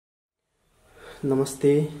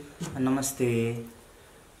नमस्ते। नमस्ते।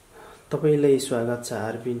 तपाईलाई स्वागत छ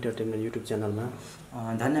आरबी इन्टरटेनमेन्ट युट्युब च्यानलमा।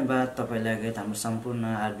 धन्यवाद तपाईलाई लगायत हाम्रो सम्पूर्ण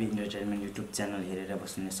आरबी इन्टरटेनमेन्ट युट्युब च्यानल हेरेर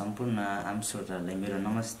बस्ने सम्पूर्ण आम श्रोताहरूलाई मेरो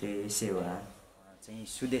नमस्ते सेवा। चाहिँ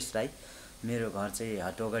सुदेश राई, मेरो घर चाहिँ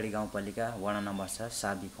हटौगडी गाउँपालिका वडा नम्बर 6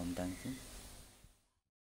 साबी खोमटाङ।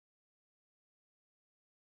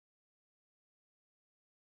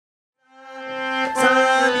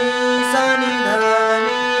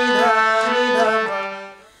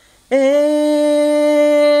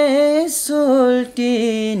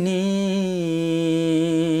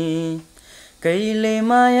 कहिले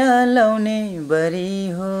माया लाउने बरी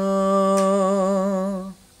हो,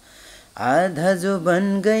 आधा जो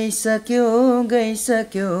बन गइसक्यो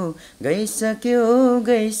गइसक्यो गइसक्यो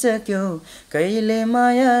गइसक्यो, कहिले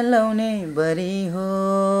माया लाउने बरी हो।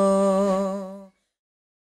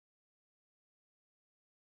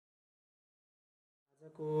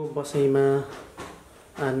 आजको बसाइमा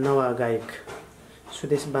नवा गायक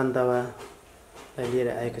सुदेश बान्तावालाई लिएर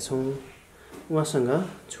आएका छौँ। उहाँसँग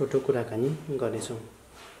छोटो कुराकानी गर्नेछौँ।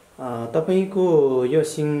 तपाईको यो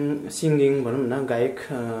सिङ्गिङ भनौँ न, गायक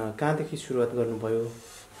कहाँदेखि सुरुवात गर्नुभयो?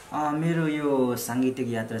 मेरो यो साङ्गीतिक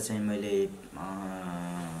यात्रा चाहिँ मैले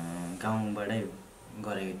गाउँबाटै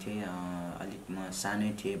गरेको थिएँ। अलिक म सानै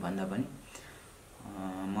थिएँ भन्दा पनि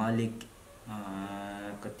म अलिक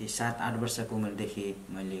कति 7-8 वर्षको उमेरदेखि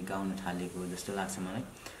मैले गाउन थालेको जस्तो लाग्छ मलाई।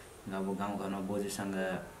 अब गाउँघरमा बोजूसँग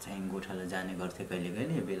चाहिँ गोठालो जाने गर्थेँ कहिले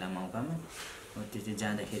कहिले बेला मौकामा। त्यति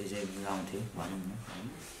जाँदाखेरि चाहिँ गाउँथेँ भनौँ न, होइन।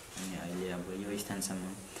 अनि अहिले अब यो स्थानसम्म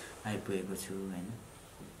आइपुगेको छु, होइन।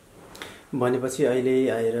 भनेपछि अहिले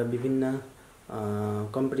आएर विभिन्न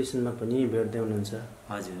कम्पिटिसनमा पनि भेट्दै हुनुहुन्छ?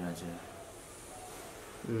 हजुर हजुर।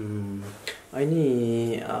 अनि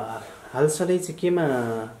हालसालै चाहिँ केमा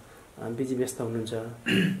बिजी व्यस्त हुनुहुन्छ?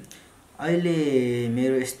 अहिले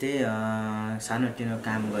मेरो यस्तै सानोतिनो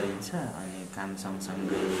काम गरिन्छ, अनि काम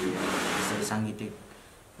सँगसँगै यसरी साङ्गीतिक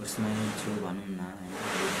उसमै छु भनौँ न, होइन।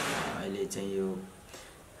 अहिले चाहिँ यो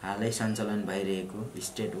हालै सञ्चालन भइरहेको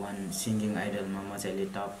स्टेट 1 सिङ्गिङ आइडलमा म चाहिँ अहिले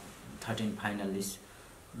टप 13 फाइनलिस्ट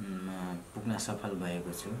पुग्न सफल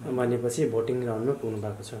भएको छु। भनेपछि भोटिङ राउन्डमा पुग्नु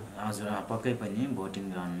भएको छ? हजुर, पक्कै पनि भोटिङ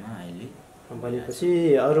राउन्डमा अहिले। भनेपछि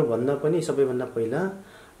अरूभन्दा पनि सबैभन्दा पहिला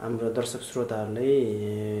हाम्रो दर्शक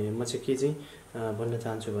श्रोताहरूलाई म चाहिँ के चाहिँ भन्न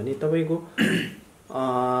चाहन्छु भने तपाईँको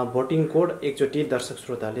भोटिङ कोड एकचोटि दर्शक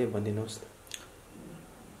श्रोताहरूले भनिदिनुहोस्।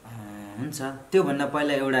 हुन्छ, त्योभन्दा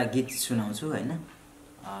पहिला एउटा गीत सुनाउँछु, होइन।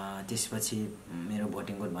 त्यसपछि मेरो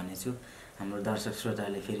भोटिङ कोड भन्नेछु। हाम्रो दर्शक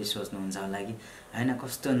श्रोताहरूले फेरि सोच्नुहुन्छ होला कि होइन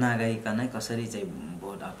कस्तो नगाइकनै कसरी चाहिँ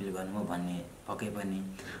भोट अपिल गर्नुभयो भन्ने पक्कै पनि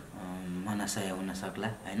मनसाय हुन सक्ला,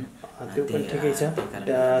 होइन। ठिकै छ।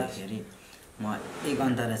 त्यसकारणखेरि म एक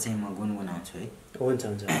अन्तरा चाहिँ म गुनगुनाउँछु है। हुन्छ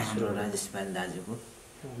हुन्छ। हाम्रो राजेश पाल दाजुको।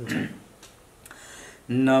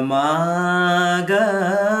 नमाग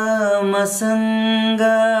मसँग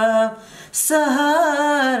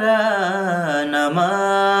सहारा,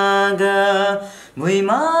 नमाग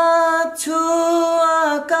भुइँमा छु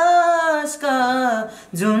आकाशका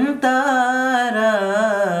जुन तारा,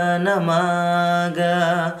 नमाग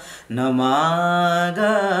नमाग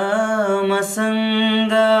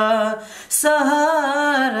मसँग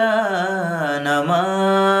सहारा,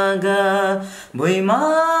 नमाग भुइँमा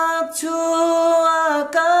छु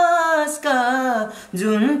आकाशका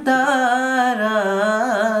जुन तारा,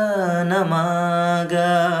 नमाग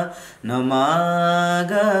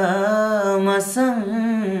नमाग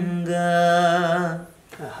मसँग।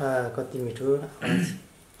 आहा, कति मिठो आवाज।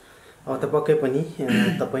 अब त पक्कै पनि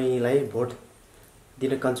तपाईँलाई भोट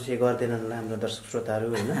दिन कन्जुसी गर्दैनन् होला हाम्रो दर्शक श्रोताहरू,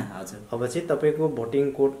 होइन। हजुर। अब चाहिँ तपाईँको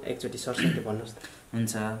भोटिङ कोड एकचोटि सरसर्ती भन्नुहोस् त।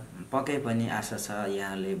 हुन्छ, पक्कै पनि आशा छ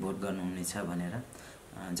यहाँले भोट गर्नुहुनेछ भनेर।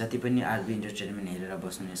 जति पनि आरबी इन्टरटेनमेन्ट हेरेर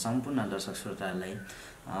बस्नुहुने सम्पूर्ण दर्शक श्रोताहरूलाई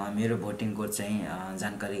मेरो भोटिङ कोड चाहिँ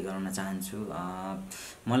जानकारी गराउन चाहन्छु।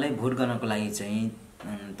 मलाई भोट गर्नको लागि चाहिँ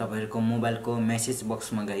तपाईँहरूको मोबाइलको मेसेज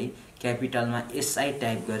बक्समा गई क्यापिटलमा SI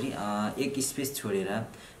टाइप गरी एक स्पेस छोडेर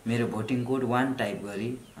मेरो भोटिङ कोड 1 टाइप गरी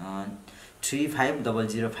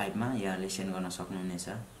 35005 मा यहाँले सेन्ड गर्न सक्नुहुनेछ।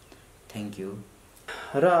 Thank you.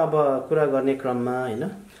 र अब कुरा गर्ने क्रममा, होइन,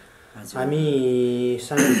 हामी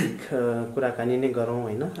साङ्गीतिक कुराकानी नै गरौँ,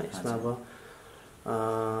 होइन। यसमा अब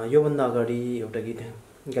योभन्दा अगाडि एउटा गीत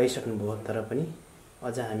गाइसक्नुभयो, तर पनि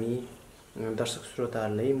अझ हामी दर्शक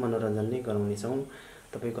श्रोताहरूलाई मनोरञ्जन नै गराउनेछौँ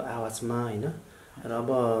तपाईँको आवाजमा, होइन। र अब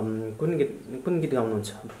कुन गीत गाउनुहुन्छ?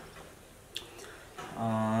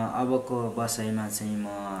 अबको बसाइमा चाहिँ म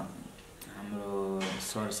हाम्रो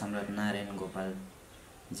स्वर सम्राट नारायण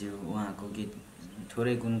गोपालज्यू उहाँको गीत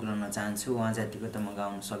थोरै गुनगुनाउन चाहन्छु। उहाँ जतिको त म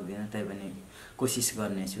गाउन सक्दिनँ, तैपनि कोसिस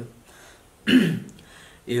गर्नेछु।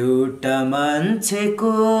 एउटा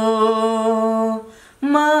मान्छेको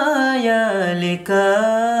मायाले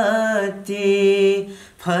कति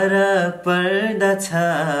फरक पर्दछ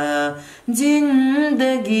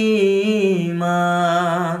जिन्दगीमा।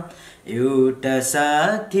 एउटा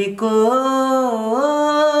साथीको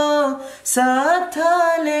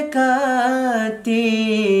साथले कति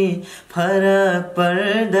फरक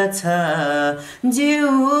पर्दछ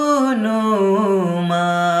जिउनुमा।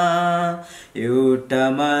 एउटा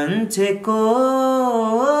मान्छेको।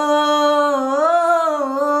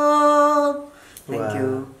 Thank you.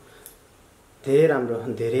 धेरै राम्रो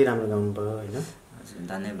गाउनुभयो होइन।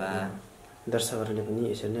 धन्यवाद। दर्शकहरूले पनि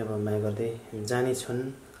यसरी नै अब माया गर्दै जानेछन्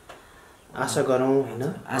आशा गरौँ होइन।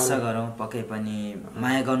 आशा गरौँ पक्कै पनि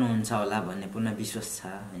माया गर्नुहुन्छ होला भन्ने पूर्ण विश्वास छ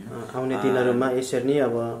होइन। आउने दिनहरूमा यसरी नै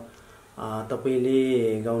अब तपाईँले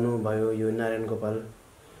गाउनुभयो यो नारायण गोपाल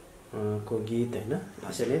को गीत होइन।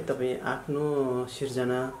 यसरी नै तपाईँ आफ्नो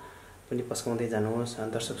सिर्जना पनि पस्काउँदै जानुहोस्,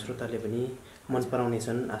 दर्शक श्रोताले पनि मन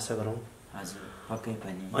पराउनेछन् आशा गरौँ। हजुर पक्कै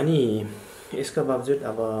पनि। अनि यसका बावजुद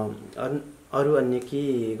अब अरू अन्य के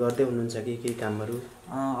गर्दै हुनुहुन्छ कि केही कामहरू?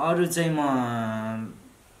 अरू चाहिँ म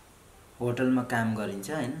होटलमा काम गरिन्छ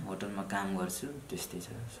होइन, होटलमा काम गर्छु, त्यस्तै छ।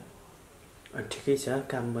 ठिकै छ,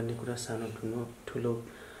 काम भन्ने कुरा सानो ठुलो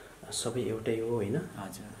सबै एउटै हो होइन।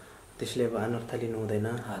 हजुर। त्यसले अब अनर्थ लिनु हुँदैन।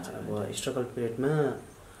 अब स्ट्रगल पिरियडमा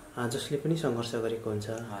जसले पनि सङ्घर्ष गरेको हुन्छ।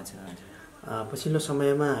 हजुर हजुर। पछिल्लो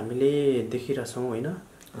समयमा हामीले देखिरहेछौँ होइन,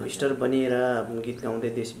 स्टार बनिएर गीत गाउँदै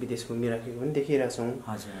देश विदेश घुमिराखेको पनि देखिरहेछौँ।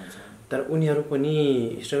 हजुर हजुर। तर उनीहरू पनि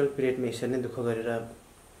स्ट्रगल पिरियडमा यसरी नै दुःख गरेर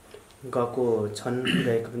गएको छन्,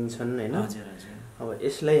 गएको पनि छन् होइन। हजुर हजुर। अब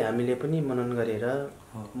यसलाई हामीले पनि मनन गरेर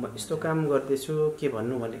म यस्तो काम गर्दैछु के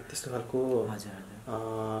भन्नु भने त्यस्तो खालको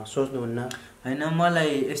सोच्नुहुन्न होइन?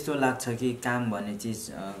 मलाई यस्तो लाग्छ कि काम भन्ने चिज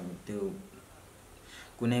त्यो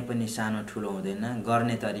कुनै पनि सानो ठुलो हुँदैन,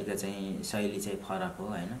 गर्ने तरिका चाहिँ शैली चाहिँ फरक हो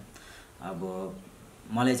होइन। अब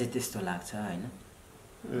मलाई चाहिँ त्यस्तो लाग्छ होइन।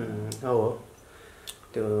 हो,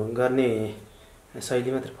 त्यो गर्ने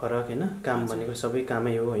शैली मात्र फरक होइन। काम भनेको सबै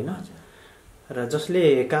कामै हो होइन। र जसले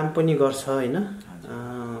काम पनि गर्छ होइन,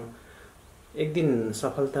 एक दिन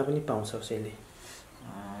सफलता पनि पाउँछ उसैले।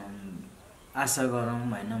 आशा गरौँ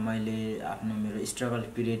होइन। मैले आफ्नो मेरो स्ट्रगल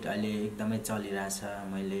पिरियड अहिले एकदमै चलिरहेछ।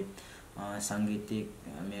 मैले साङ्गीतिक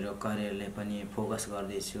मेरो करियरलाई पनि फोकस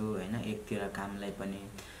गर्दैछु होइन, एकतिर कामलाई पनि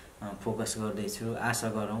फोकस गर्दैछु। आशा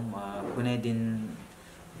गरौँ कुनै दिन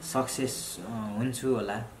सक्सेस हुन्छु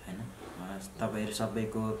होला होइन। तपाईँहरू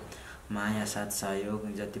सबैको माया साथ सहयोग,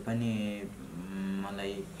 जति पनि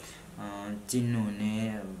मलाई चिन्नुहुने,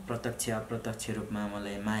 प्रत्यक्ष अप्रत्यक्ष रूपमा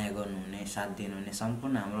मलाई माया गर्नुहुने, साथ दिनुहुने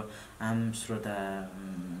सम्पूर्ण हाम्रो आम श्रोता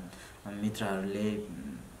मित्रहरूले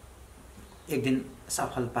एक दिन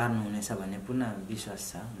सफल पार्नुहुनेछ भन्ने पूर्ण विश्वास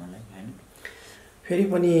छ मलाई होइन। फेरि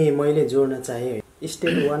पनि मैले जोड्न चाहेँ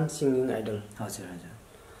स्टेट 1 सिङ्गिङ आइडल। हजुर हजुर।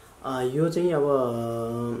 यो चाहिँ अब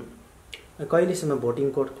कहिलेसम्म भोटिङ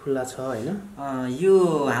कोड खुल्ला छ होइन? यो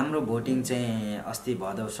हाम्रो भोटिङ चाहिँ अस्ति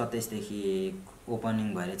भदौ 27देखि ओपनिङ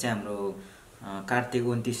भएर चाहिँ हाम्रो कार्तिक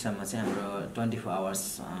 29सम्म चाहिँ हाम्रो 24 आवर्स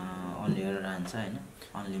अनलियर रहन्छ होइन,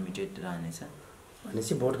 अनलिमिटेड रहनेछ।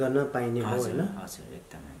 भनेपछि भोट गर्न पाइने हो होइन? हजुर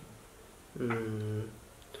एकदमै।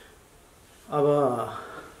 अब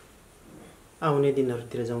आउने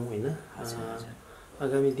दिनहरूतिर जाउँ होइन।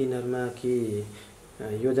 आगामी दिनहरूमा के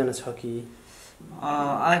योजना छ कि?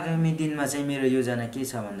 आगामी दिनमा चाहिँ मेरो योजना के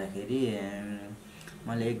छ भन्दाखेरि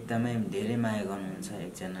मैले एकदमै धेरै माया गर्नुहुन्छ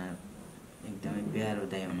एकजना एकदमै प्यारो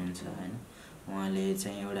दाइ हुनुहुन्छ होइन। उहाँले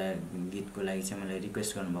चाहिँ एउटा गीतको लागि चाहिँ मलाई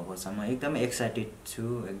रिक्वेस्ट गर्नुभएको छ। म एकदमै एक्साइटेड छु,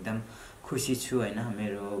 एकदम खुसी छु होइन।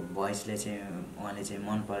 मेरो भोइसले चाहिँ उहाँले चाहिँ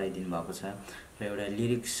मन पराइदिनु भएको छ र एउटा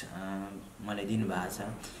लिरिक्स मलाई दिनुभएको छ।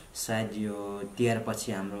 सायद यो तिहार पछि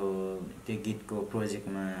हाम्रो त्यो गीतको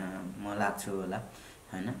प्रोजेक्टमा म लाग्छु होला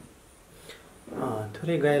होइन।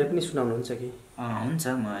 थोरै गाएर पनि सुनाउनुहुन्छ कि? हुन्छ,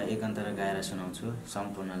 म एक अन्तरा गाएर सुनाउँछु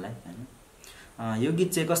सम्पूर्णलाई होइन। यो गीत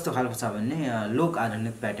चाहिँ कस्तो खालको छ भने लोक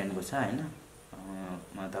आधुनिक प्याटर्नको छ होइन।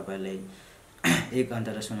 म तपाईँलाई एक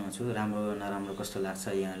अन्तरा सुनाउँछु, राम्रो नराम्रो कस्तो लाग्छ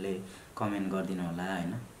यहाँले कमेन्ट गरिदिनु होला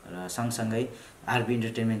होइन। र सँगसँगै आरबी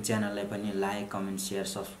इन्टरटेनमेन्ट च्यानललाई पनि लाइक, कमेन्ट, सेयर,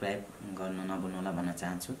 सब्सक्राइब गर्न नभुल्नु होला भन्न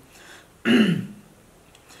चाहन्छु।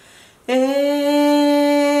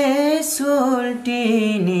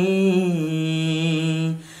 सोल्टिनी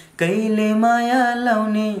कहिले माया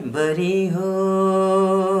लाउने बरी हो,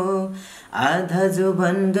 आधा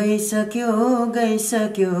जुबान गइसक्यो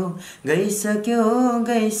गइसक्यो गइसक्यो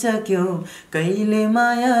गइसक्यो, कहिले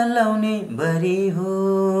माया लाउने बरी हो,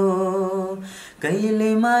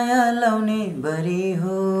 कहिले माया लाउने बरी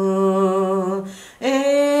हो। ए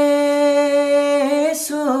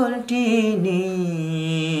सोल्टिने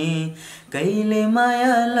कहिले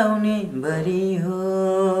माया लाउने भरि हो।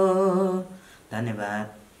 धन्यवाद।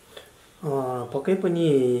 पक्कै पनि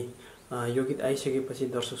यो गीत आइसकेपछि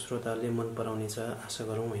दर्शक श्रोताहरूले मन पराउनेछ आशा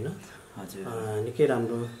गरौँ होइन। हजुर निकै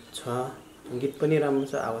राम्रो छ, गीत पनि राम्रो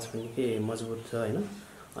छ, आवाज पनि निकै मजबुत छ होइन।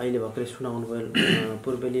 अहिले भर्खरै सुनाउनु भयो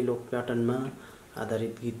पूर्वेली लोक प्याटर्नमा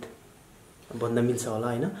आधारित गीत भन्दा मिल्छ होला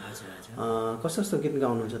होइन। कस्तो कस्तो गीत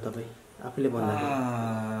गाउनुहुन्छ तपाईँ आफूले भन्दाखेरि?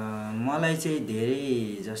 मलाई चाहिँ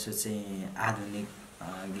धेरै जसो चाहिँ आधुनिक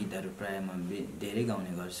गीतहरू प्राय म धेरै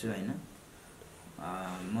गाउने गर्छु होइन।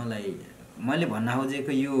 मैले भन्न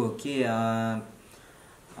खोजेको यो हो कि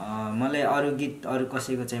मलाई अरू गीत अरू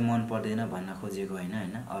कसैको चाहिँ मन पर्दैन भन्न खोजेको होइन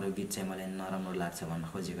होइन। अरू गीत चाहिँ मलाई नराम्रो लाग्छ भन्न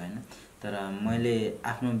खोजेको होइन। तर मैले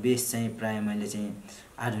आफ्नो बेस चाहिँ प्राय मैले चाहिँ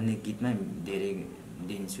आधुनिक गीतमै धेरै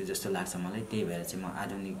दिन्छु जस्तो लाग्छ मलाई। त्यही भएर चाहिँ म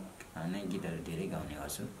आधुनिक नै गीतहरू धेरै गाउने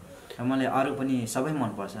गर्छु। र मलाई अरू पनि सबै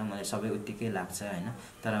मनपर्छ, मलाई सबै उत्तिकै लाग्छ होइन।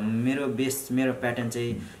 तर मेरो बेस मेरो प्याटर्न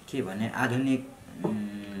चाहिँ के भने आधुनिक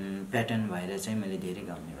प्याटर्न भएर चाहिँ मैले धेरै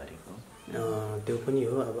गाउने गरेको। त्यो पनि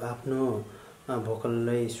हो, अब आफ्नो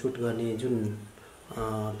भोकललाई सुट गर्ने जुन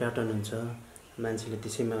प्याटर्न हुन्छ मान्छेले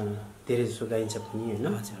त्यसैमा धेरै जसो गाइन्छ पनि होइन।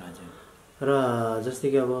 हजुर हजुर। र जस्तै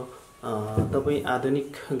कि अब तपाईँ आधुनिक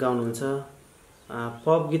गाउनुहुन्छ,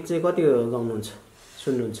 पप गीत चाहिँ कति गाउनुहुन्छ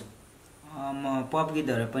सुन्नुहुन्छ? म पप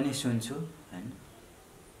गीतहरू पनि सुन्छु होइन।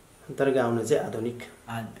 तर गाउनु चाहिँ आधुनिक?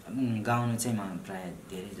 गाउनु चाहिँ म प्राय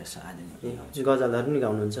धेरै जसो आधुनिक गाउँछु। गजलहरू पनि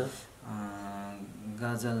गाउनुहुन्छ?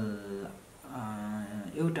 गजल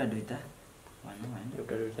एउटा दुईटा भनौँ होइन।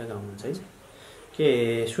 एउटा दुईटा गाउनुहुन्छ है। के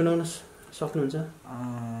सुनाउन सक्नुहुन्छ?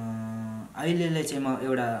 अहिलेलाई चाहिँ म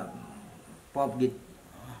एउटा पप गीत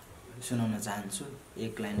सुनाउन चाहन्छु,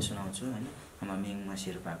 एक लाइन सुनाउँछु होइन। हाम्रो मिङमा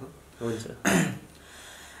शेर्पाको। हुन्छ।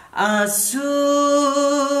 आँसु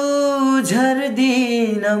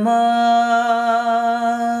झर्दिनमा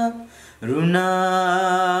रुन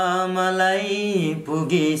मलाई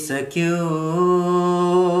पुगिसक्यो,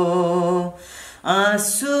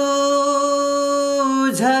 आँसु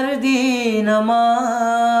झर्दिनमा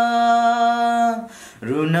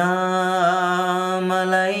रुन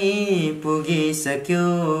मलाई पुगिसक्यो,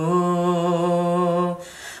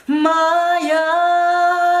 माया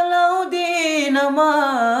लाउँदिनमा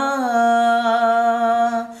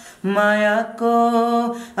मायाको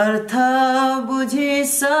अर्थ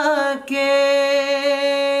बुझिसके,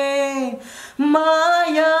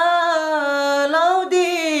 माया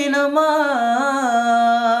लाउँदिनमा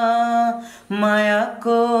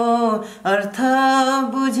मायाको अर्थ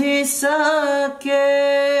बुझिसके।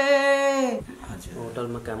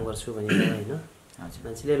 होटलमा काम गर्छु भनेर होइन,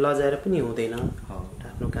 मान्छेले लजाएर पनि हुँदैन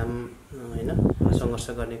आफ्नो काम होइन। सङ्घर्ष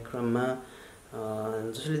गर्ने क्रममा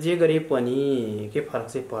जसले जे गरे पनि केही फरक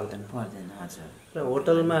चाहिँ पर्दैन। हजुर। र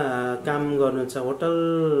होटलमा काम गर्नुहुन्छ,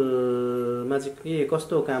 होटलमा चाहिँ के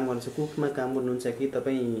कस्तो काम गर्नुहुन्छ? कुकमा काम गर्नुहुन्छ कि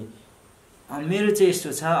तपाईँ? मेरो चाहिँ यस्तो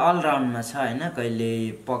छ, अलराउन्डमा छ होइन। कहिले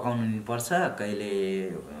पकाउनु पर्छ, कहिले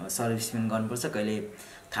सर्भिस पनि गर्नुपर्छ, कहिले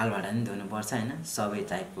थाल भाँडा पनि धुनुपर्छ होइन। सबै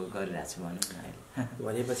टाइपको गरिरहेको छु भनौँ न अहिले।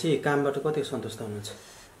 भनेपछि कामबाट कति सन्तुष्ट हुनुहुन्छ?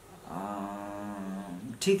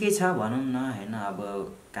 ठिकै छ भनौँ न होइन। अब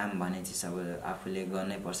काम भने चाहिँ अब आफूले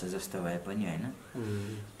गर्नै पर्छ जस्तो भए पनि होइन।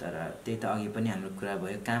 तर त्यही त अघि पनि हाम्रो कुरा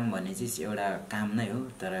भयो, काम भने चाहिँ एउटा काम नै हो,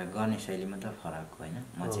 तर गर्ने शैली मात्र फरक होइन।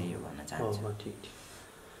 म चाहिँ यो भन्न चाहन्छु। ठिक।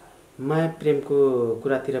 माया प्रेमको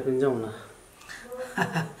कुरातिर पनि जाउँ न।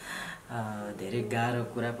 धेरै गाह्रो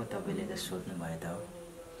कुरा पो तपाईँले त सोध्नु भयो त हो।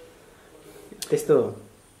 त्यस्तो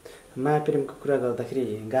माया प्रेमको कुरा गर्दाखेरि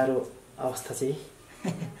गाह्रो अवस्था चाहिँ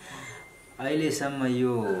अहिलेसम्म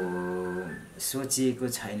यो सोचिएको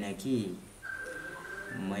छैन कि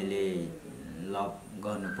मैले लभ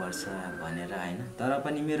गर्नुपर्छ भनेर होइन। तर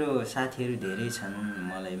पनि मेरो साथीहरू धेरै छन्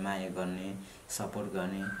मलाई माया गर्ने, सपोर्ट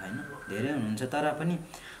गर्ने होइन, धेरै हुनुहुन्छ। तर पनि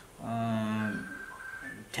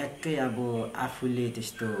ठ्याक्कै अब आफूले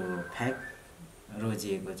त्यस्तो फ्याक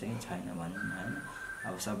रोजिएको चाहिँ छैन भनौँ न होइन।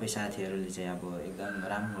 अब सबै साथीहरूले चाहिँ अब एकदम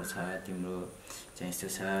राम्रो छ, तिम्रो चाहिँ यस्तो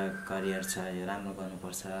छ, करियर छ, यो राम्रो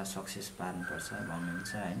गर्नुपर्छ, सक्सेस पार्नुपर्छ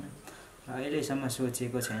भन्नुहुन्छ होइन। र अहिलेसम्म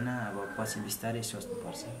सोचेको छैन, अब पछि बिस्तारै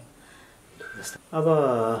सोच्नुपर्छ जस्तो। अब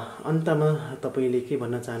अन्तमा तपाईँले के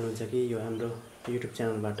भन्न चाहनुहुन्छ कि यो हाम्रो युट्युब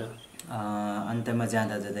च्यानलबाट? अन्तमा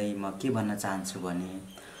जाँदा जाँदै म के भन्न चाहन्छु भने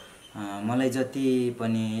मलाई जति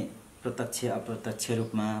पनि प्रत्यक्ष अप्रत्यक्ष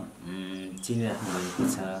रूपमा चिनिराख्नु भएको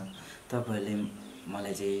छ तपाईँहरूले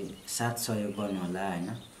मलाई चाहिँ साथ सहयोग गर्नुहोला होइन,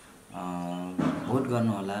 भोट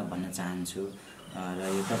गर्नुहोला भन्न चाहन्छु। र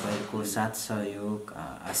यो तपाईँहरूको साथ सहयोग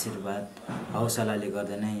आशीर्वाद हौसलाले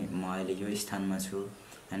गर्दा नै म अहिले यो स्थानमा छु।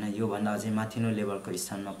 हैन। योभन्दा अझै माथिल्लो लेभलको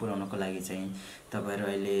स्थानमा पुर्याउनको लागि चाहिँ तपाईँहरू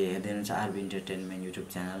अहिले हेर्दै हुनुहुन्छ आरबी इन्टरटेनमेन्ट युट्युब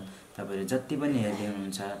च्यानल। तपाईँहरू जति पनि हेर्दै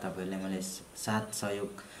हुनुहुन्छ तपाईँहरूले मलाई साथ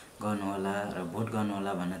सहयोग गर्नुहोला र भोट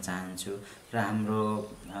गर्नुहोला भन्न चाहन्छु। र हाम्रो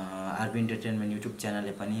आरबी इन्टरटेनमेन्ट युट्युब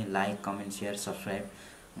च्यानलले पनि लाइक कमेन्ट सेयर सब्सक्राइब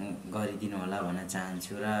गरिदिनु होला भन्न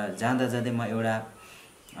चाहन्छु। र जाँदा जाँदै म एउटा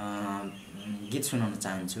गीत सुनाउन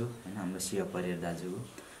चाहन्छु हैन, हाम्रो शिव परियार दाजुको।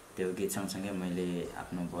 त्यो गीत सँगसँगै मैले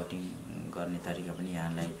आफ्नो भोटिङ गर्ने तरिका पनि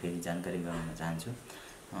यहाँलाई फेरि जानकारी गराउन चाहन्छु।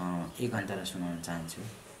 1 घण्टा सुनाउन चाहन्छु।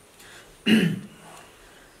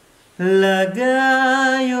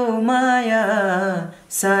 लगायो माया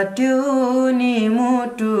साट्यो नि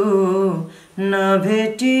मुटु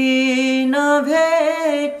नभेटी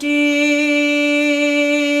नभेटी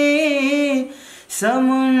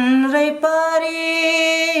समुन्द्रै पारी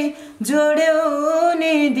जोड्यो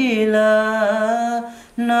नि दिला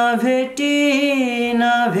नभेटी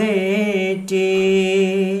नभेटी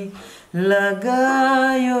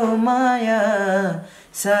लगायो माया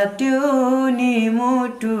साट्यो नि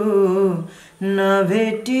मुटु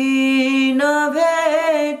नभेटी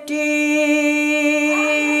नभेटी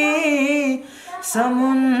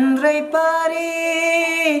समुन्द्रै पारी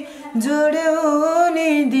जोड्यो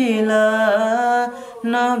नि दिला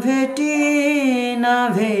नभेटी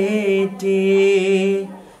नभेटी।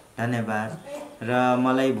 धन्यवाद। र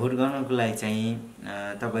मलाई भोट गर्नको लागि चाहिँ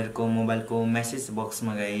तपाईहरुको मोबाइलको मेसेज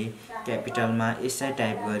बक्समा गई क्यापिटलमा एसआई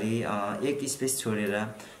टाइप गरी 1 स्पेस छोडेर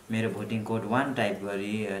मेरो भोटिङ कोड 1 टाइप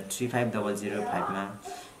गरी 35005 मा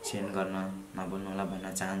सेन्ड गर्न नभुल्नुहोला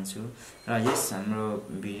भन्न चाहन्छु। र यस हाम्रो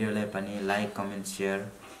भिडियोलाई पनि लाइक कमेन्ट शेयर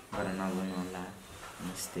गर्न नभुल्नुहोला।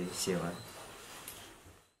 नमस्ते सेवा।